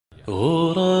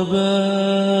غرباء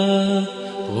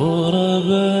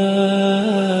غرباء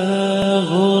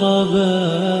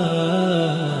غرباء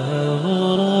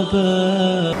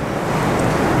غرباء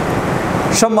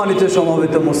সম্মানিত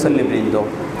সমবেত মুসল্লিবৃন্দ,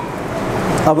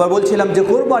 আবার বলছিলাম যে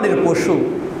কুরবানির পশু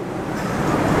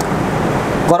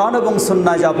কোরআন এবং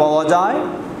সুন্নাহ যা পাওয়া যায়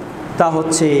তা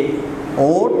হচ্ছে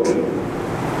ওট,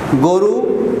 গরু,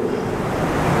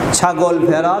 ছাগল,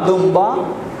 ভেড়া, দুম্বা।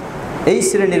 এই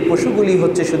শ্রেণীর পশুগুলি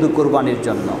হচ্ছে শুধু কুরবানির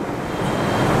জন্য।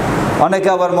 অনেকে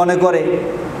আবার মনে করে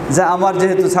যে আমার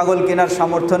যেহেতু ছাগল কেনার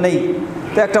সামর্থ্য নেই,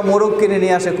 তো একটা মোরগ কিনে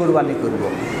নিয়ে আসে কুরবানি করব।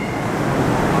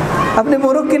 আপনি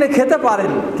মোরগ কিনে খেতে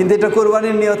পারেন, কিন্তু এটা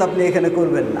কুরবানির নিয়ত আপনি এখানে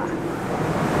করবেন না।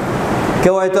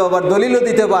 কেউ হয়তো আবার দলিলও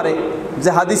দিতে পারে যে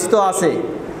হাদিস তো আছে,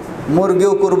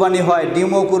 মুরগিও কুরবানি হয়,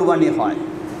 ডিমও কুরবানি হয়।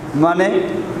 মানে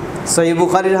সহিহ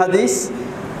বুখারীর হাদিস,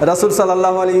 রাসূল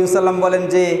সাল্লাল্লাহু আলাইহি ওয়াসাল্লাম বলেন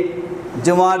যে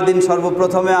জুমার দিন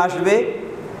সর্বপ্রথমে আসবে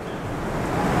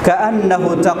কাআন্নাহু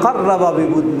তাকাররাবা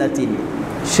বিবুদনাতিন,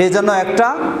 সে যেন একটা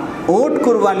উট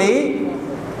কুরবানি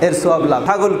এর সওয়াব লাভ,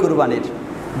 ছাগল কুরবানির।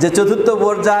 যে চতুর্থ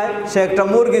পর্যায়ে সে একটা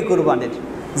মুরগি কুরবানির,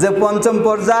 যে পঞ্চম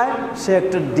পর্যায়ে সে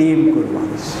একটা ডিম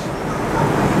কুরবানির।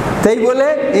 তাই বলে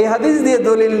এই হাদিস দিয়ে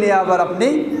দলিল নিয়ে আবার আপনি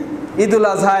ঈদুল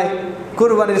আজহায়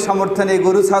কুরবানির সামর্থ্য নেই,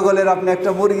 গরু ছাগলের আপনি একটা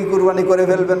মুরগি কুরবানি করে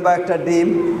ফেলবেন বা একটা ডিম,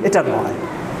 এটা নয়।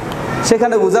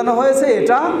 সেখানে বোঝানো হয়েছে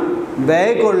এটা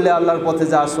ব্যয় করলে আল্লাহর পথে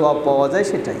যা সওয়াব পাওয়া যায়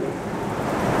সেটাই।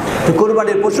 তো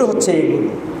কুরবানির পশু হচ্ছে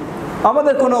এইগুলো।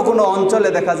 আমাদের কোনো কোনো অঞ্চলে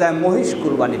দেখা যায় মহিষ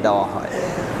কুরবানি দেওয়া হয়।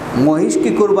 মহিষ কি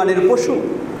কুরবানির পশু?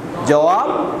 জবাব,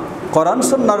 কোরআন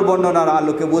সুন্নাহর বর্ণনার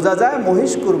আলোকে বোঝা যায়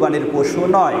মহিষ কুরবানির পশু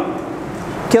নয়।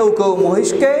 কেউ কেউ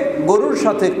মহিষকে গরুর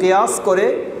সাথে কিয়াস করে,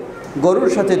 গরুর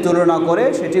সাথে তুলনা করে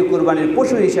সেটি কুরবানির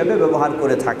পশু হিসেবে ব্যবহার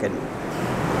করে থাকেন।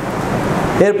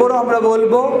 এরপরও আমরা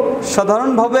বলবো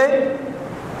সাধারণভাবে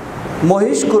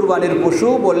মহিষ কুরবানির পশু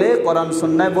বলে কোরআন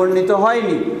সুন্নাহয় বর্ণিত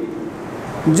হয়নি।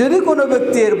 যদি কোনো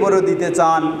ব্যক্তি এরপরও দিতে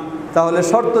চান তাহলে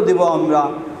শর্ত দিব আমরা,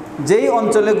 যেই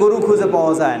অঞ্চলে গরু খুঁজে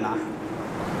পাওয়া যায় না,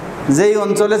 যেই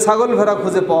অঞ্চলে ছাগল ভেড়া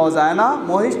খুঁজে পাওয়া যায় না,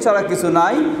 মহিষ ছাড়া কিছু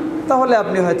নাই, তাহলে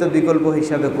আপনি হয়তো বিকল্প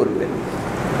হিসাবে করবেন।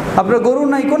 আপনার গরু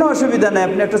নাই, কোনো অসুবিধা নেই,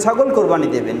 আপনি একটা ছাগল কোরবানি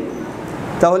দেবেন,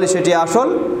 তাহলে সেটি আসল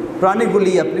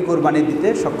প্রাণীগুলি আপনি কোরবানি দিতে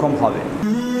সক্ষম হবেন।